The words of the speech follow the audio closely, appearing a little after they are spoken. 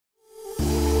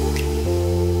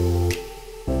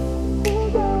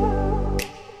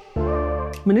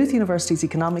Maynooth University's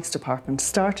Economics department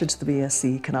started the BSc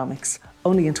Economics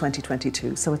only in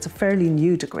 2022, so it's a fairly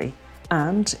new degree,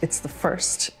 and it's the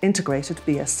first integrated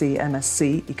BSc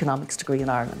MSc Economics degree in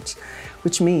Ireland,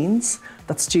 which means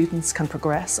that students can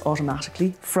progress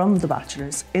automatically from the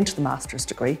bachelor's into the master's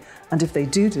degree, and if they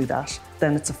do that,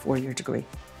 then it's a 4-year degree.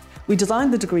 We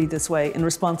designed the degree this way in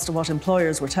response to what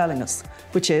employers were telling us,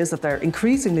 which is that they're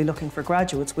increasingly looking for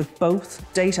graduates with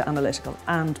both data analytical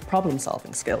and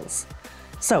problem-solving skills.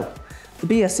 So, the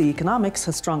BSc Economics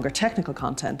has stronger technical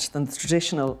content than the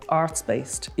traditional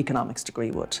arts-based economics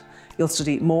degree would. You'll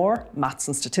study more maths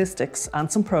and statistics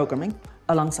and some programming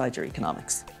alongside your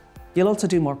economics. You'll also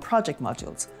do more project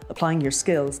modules, applying your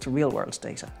skills to real-world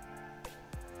data.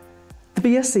 The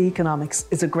BSc Economics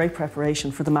is a great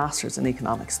preparation for the Masters in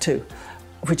Economics too,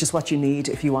 which is what you need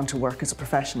if you want to work as a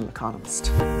professional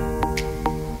economist.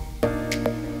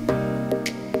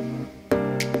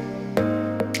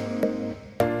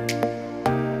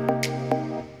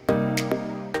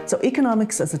 So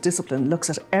economics as a discipline looks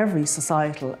at every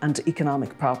societal and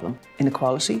economic problem,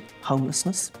 inequality,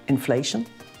 homelessness, inflation,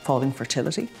 falling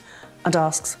fertility, and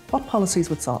asks what policies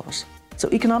would solve it. So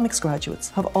economics graduates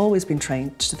have always been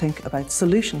trained to think about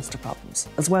solutions to problems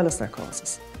as well as their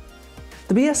causes.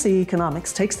 The BSc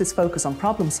Economics takes this focus on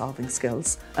problem-solving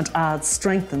skills and adds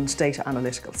strengthened data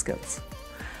analytical skills.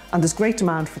 And there's great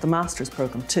demand for the master's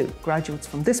programme too. Graduates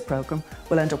from this programme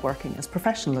will end up working as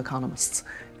professional economists,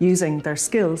 using their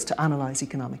skills to analyse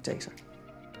economic data.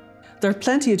 There are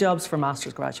plenty of jobs for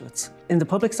master's graduates. In the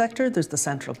public sector, there's the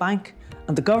central bank,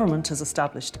 and the government has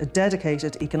established a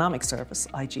dedicated economic service,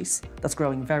 IGES, that's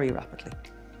growing very rapidly.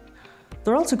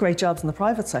 There are also great jobs in the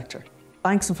private sector.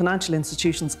 Banks and financial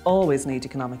institutions always need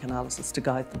economic analysis to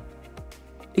guide them.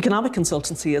 Economic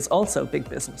consultancy is also big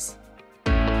business.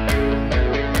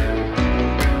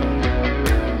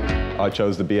 I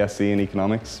chose the BSc in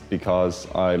Economics because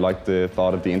I like the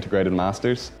thought of the integrated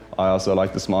masters. I also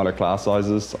like the smaller class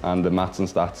sizes and the maths and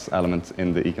stats element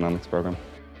in the economics programme.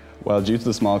 Well, due to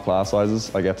the small class sizes,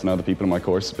 I get to know the people in my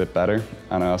course a bit better,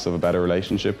 and I also have a better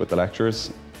relationship with the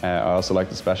lecturers. I also like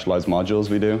the specialised modules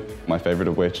we do, my favourite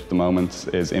of which at the moment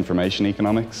is information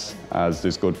economics, as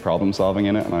there's good problem solving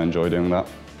in it and I enjoy doing that.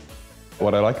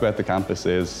 What I like about the campus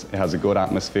is it has a good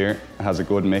atmosphere, it has a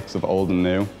good mix of old and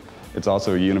new. It's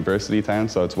also a university town,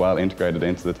 so it's well integrated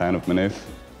into the town of Maynooth,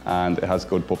 and it has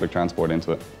good public transport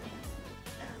into it.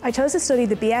 I chose to study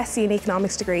the BSc in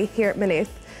Economics degree here at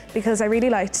Maynooth because I really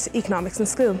liked economics in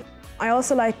school. I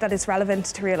also like that it's relevant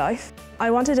to real life.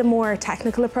 I wanted a more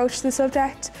technical approach to the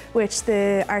subject, which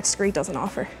the arts degree doesn't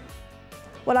offer.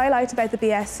 What I liked about the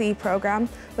BSc programme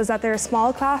was that there are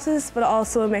small classes, but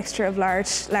also a mixture of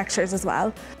large lectures as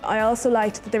well. I also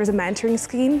liked that there was a mentoring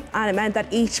scheme, and it meant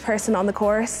that each person on the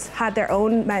course had their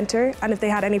own mentor, and if they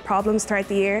had any problems throughout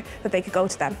the year, that they could go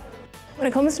to them. When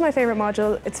it comes to my favourite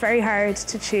module, it's very hard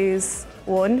to choose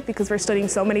one because we're studying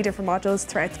so many different modules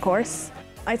throughout the course.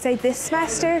 I'd say this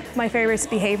semester, my favourite is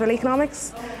behavioural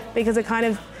economics because it kind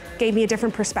of gave me a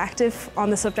different perspective on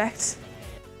the subject.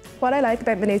 What I like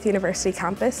about Maynooth University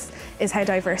campus is how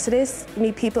diverse it is. You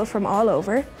meet people from all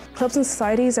over. Clubs and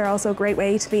societies are also a great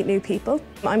way to meet new people.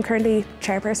 I'm currently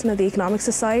chairperson of the Economic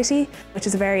Society, which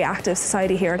is a very active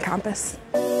society here on campus.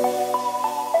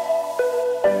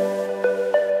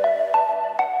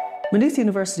 Maynooth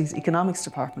University's Economics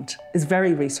department is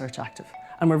very research active,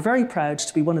 and we're very proud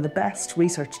to be one of the best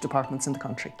research departments in the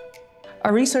country.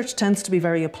 Our research tends to be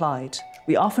very applied.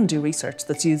 We often do research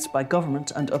that's used by government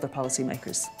and other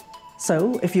policymakers.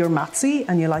 So if you're mathsy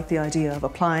and you like the idea of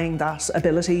applying that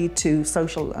ability to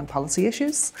social and policy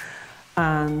issues,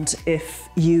 and if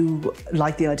you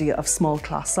like the idea of small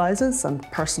class sizes and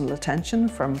personal attention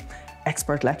from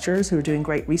expert lecturers who are doing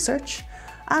great research,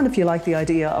 and if you like the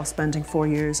idea of spending 4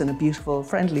 years in a beautiful,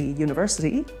 friendly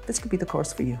university, this could be the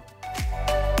course for you.